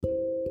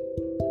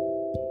But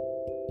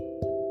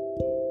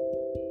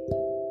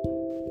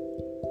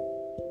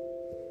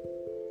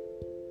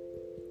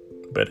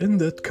in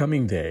that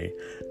coming day,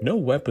 no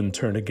weapon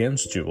turned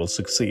against you will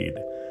succeed.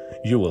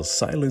 You will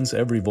silence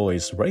every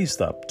voice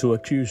raised up to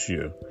accuse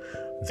you.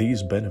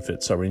 These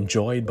benefits are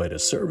enjoyed by the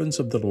servants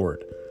of the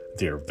Lord.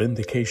 Their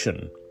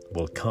vindication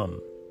will come.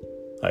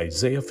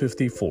 Isaiah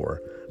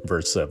 54,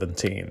 verse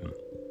 17.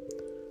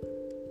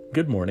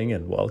 Good morning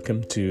and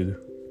welcome to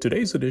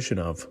today's edition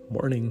of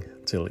Morning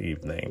Till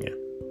Evening.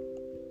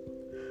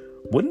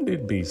 Wouldn't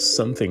it be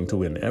something to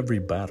win every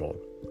battle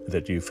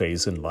that you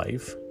face in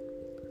life?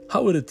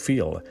 How would it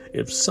feel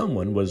if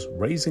someone was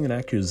raising an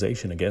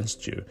accusation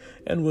against you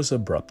and was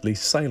abruptly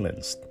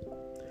silenced?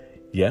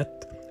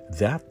 Yet,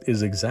 that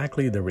is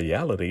exactly the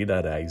reality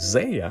that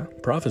Isaiah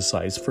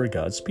prophesies for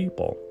God's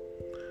people.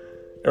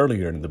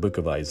 Earlier in the book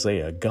of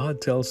Isaiah, God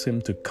tells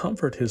him to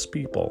comfort his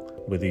people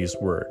with these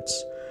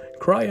words,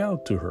 "Cry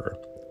out to her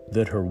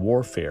that her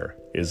warfare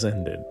is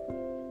ended."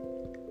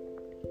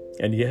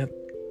 And yet,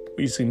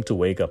 we seem to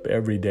wake up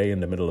every day in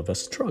the middle of a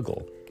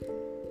struggle.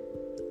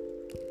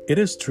 It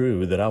is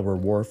true that our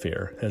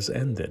warfare has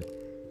ended.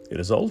 It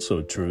is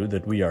also true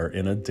that we are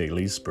in a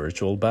daily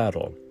spiritual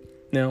battle.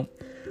 Now,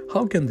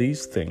 how can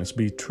these things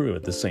be true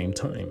at the same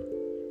time?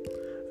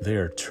 They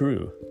are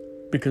true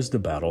because the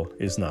battle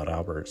is not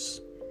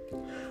ours.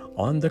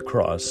 On the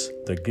cross,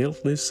 the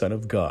guiltless Son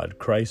of God,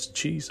 Christ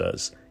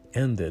Jesus,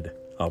 ended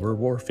our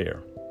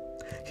warfare.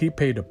 He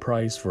paid a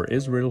price for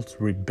Israel's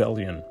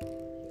rebellion,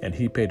 and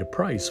he paid a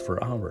price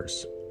for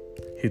ours.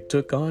 He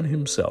took on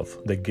himself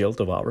the guilt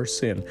of our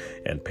sin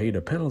and paid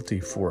a penalty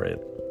for it.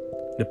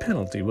 The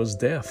penalty was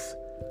death,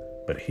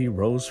 but he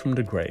rose from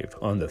the grave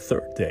on the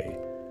third day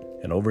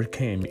and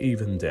overcame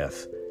even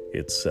death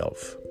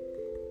itself.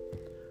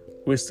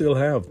 We still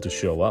have to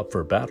show up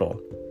for battle,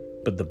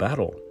 but the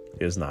battle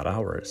is not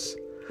ours.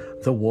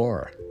 The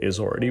war is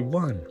already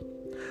won.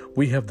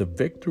 We have the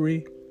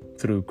victory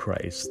through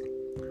Christ.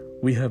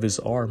 We have his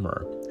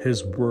armor,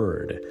 his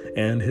word,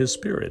 and his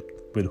spirit,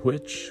 with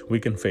which we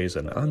can face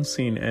an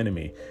unseen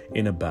enemy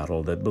in a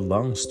battle that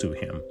belongs to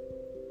him.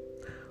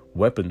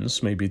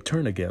 Weapons may be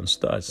turned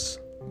against us,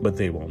 but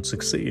they won't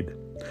succeed.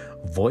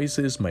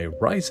 Voices may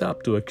rise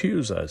up to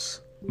accuse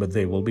us, but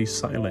they will be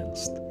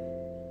silenced.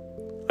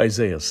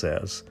 Isaiah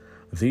says,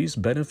 "These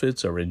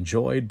benefits are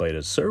enjoyed by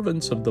the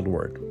servants of the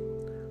Lord.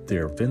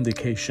 Their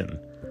vindication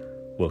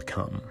will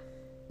come."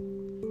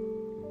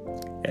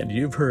 And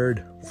you've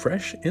heard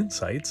fresh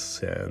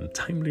insights and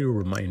timely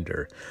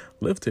reminder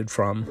lifted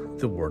from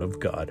the Word of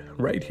God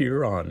right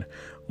here on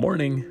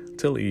Morning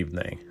Till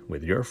Evening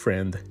with your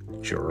friend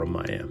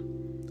Jeremiah.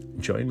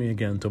 Join me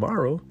again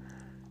tomorrow.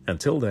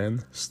 Until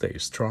then, stay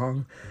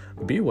strong,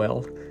 be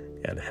well,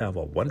 and have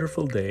a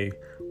wonderful day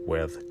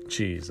with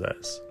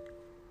Jesus.